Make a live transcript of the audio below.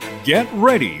Get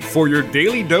ready for your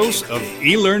daily dose of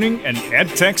e-learning and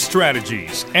edtech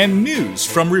strategies and news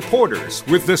from reporters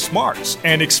with the smarts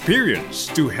and experience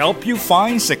to help you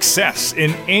find success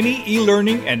in any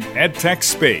e-learning and edtech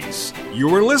space.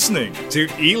 You are listening to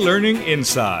E-Learning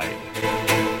Inside.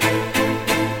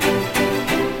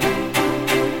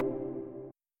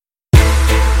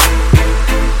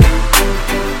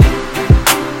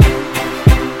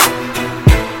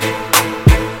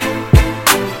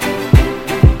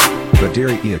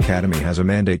 Badiri E-Academy has a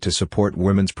mandate to support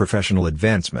women's professional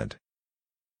advancement.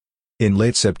 In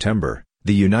late September,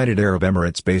 the United Arab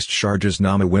Emirates-based Sharjah's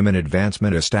Nama Women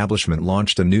Advancement Establishment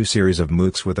launched a new series of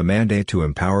MOOCs with a mandate to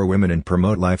empower women and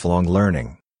promote lifelong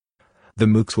learning. The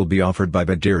MOOCs will be offered by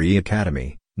Badiri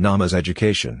E-Academy, Nama's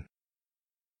education.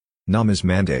 Nama's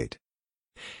mandate.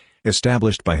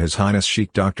 Established by His Highness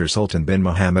Sheikh Dr. Sultan bin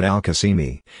Muhammad Al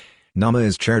Qasimi, Nama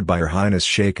is chaired by Her Highness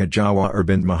Sheikh Jawahar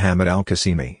bin Muhammad Al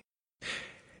Qasimi.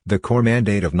 The core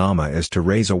mandate of Nama is to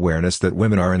raise awareness that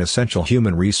women are an essential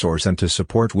human resource and to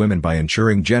support women by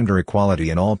ensuring gender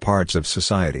equality in all parts of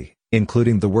society,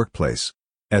 including the workplace.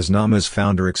 As Nama's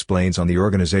founder explains on the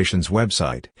organization's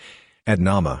website, at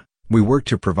Nama, we work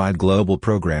to provide global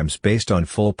programs based on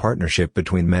full partnership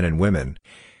between men and women,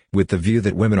 with the view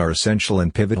that women are essential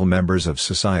and pivotal members of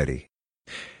society.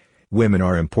 Women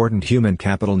are important human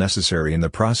capital necessary in the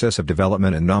process of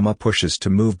development, and Nama pushes to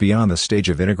move beyond the stage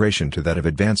of integration to that of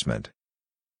advancement.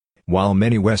 While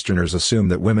many Westerners assume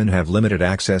that women have limited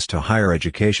access to higher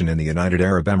education in the United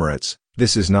Arab Emirates,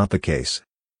 this is not the case.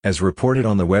 As reported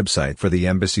on the website for the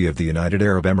Embassy of the United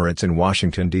Arab Emirates in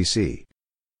Washington, D.C.,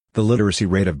 the literacy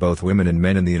rate of both women and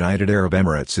men in the United Arab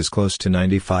Emirates is close to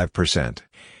 95%.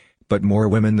 But more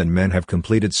women than men have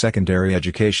completed secondary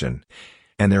education,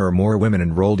 and there are more women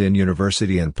enrolled in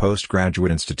university and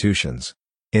postgraduate institutions.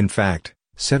 In fact,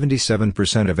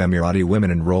 77% of Emirati women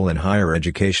enroll in higher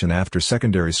education after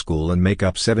secondary school and make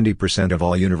up 70% of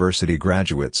all university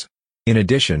graduates. In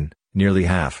addition, nearly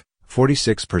half,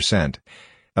 46%,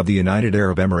 of the United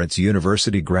Arab Emirates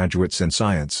university graduates in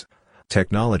science,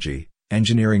 technology,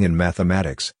 engineering and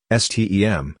mathematics,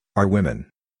 STEM, are women.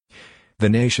 The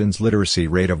nation's literacy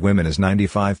rate of women is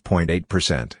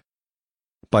 95.8%.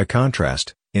 By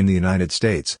contrast, in the United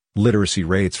States, literacy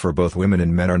rates for both women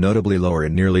and men are notably lower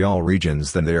in nearly all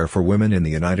regions than they are for women in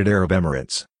the United Arab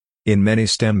Emirates. In many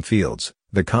STEM fields,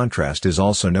 the contrast is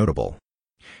also notable.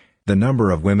 The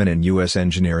number of women in U.S.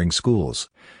 engineering schools,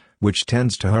 which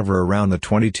tends to hover around the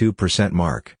 22%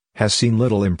 mark, has seen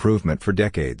little improvement for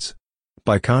decades.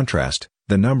 By contrast,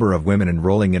 the number of women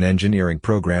enrolling in engineering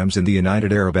programs in the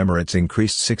United Arab Emirates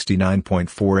increased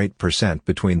 69.48%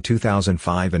 between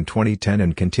 2005 and 2010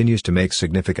 and continues to make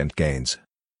significant gains.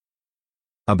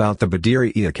 About the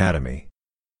Badiri E-Academy.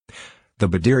 The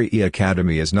Badiri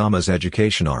E-Academy is Nama's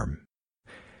education arm.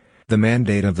 The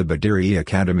mandate of the Badiri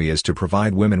E-Academy is to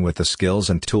provide women with the skills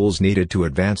and tools needed to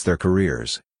advance their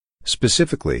careers.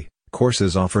 Specifically,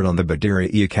 courses offered on the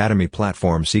Badiri E-Academy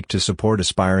platform seek to support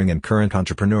aspiring and current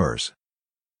entrepreneurs.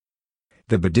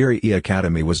 The Badiri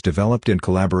E-Academy was developed in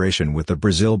collaboration with the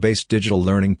Brazil-based digital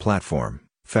learning platform,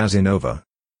 Fazinova.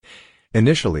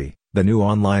 Initially, the new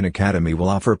online academy will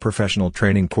offer professional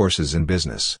training courses in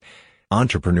business,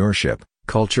 entrepreneurship,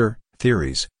 culture,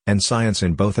 theories, and science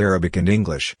in both Arabic and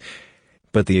English.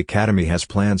 But the academy has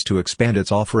plans to expand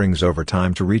its offerings over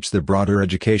time to reach the broader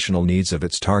educational needs of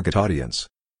its target audience.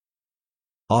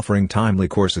 Offering timely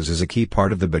courses is a key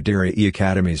part of the Badiri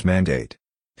E-Academy's mandate.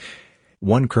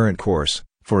 One current course,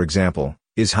 for example,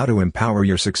 is How to Empower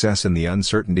Your Success in the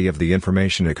Uncertainty of the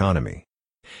Information Economy.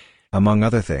 Among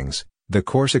other things, the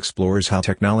course explores how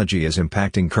technology is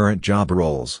impacting current job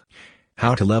roles,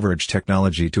 how to leverage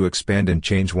technology to expand and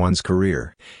change one's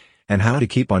career, and how to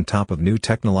keep on top of new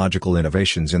technological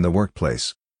innovations in the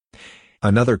workplace.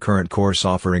 Another current course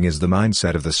offering is The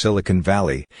Mindset of the Silicon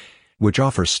Valley, which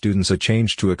offers students a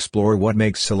chance to explore what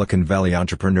makes Silicon Valley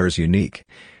entrepreneurs unique,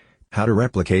 how to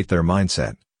replicate their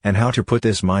mindset, and how to put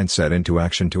this mindset into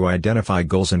action to identify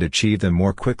goals and achieve them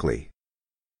more quickly.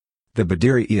 The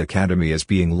Badiri E-Academy is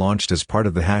being launched as part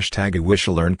of the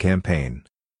 #IWishToLearn campaign.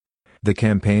 The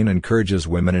campaign encourages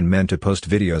women and men to post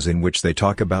videos in which they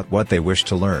talk about what they wish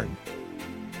to learn.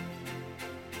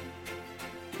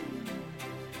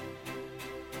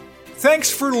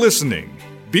 Thanks for listening.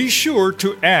 Be sure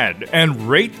to add and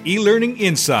rate E-Learning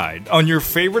Inside on your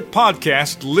favorite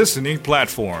podcast listening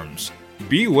platforms.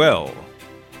 Be well.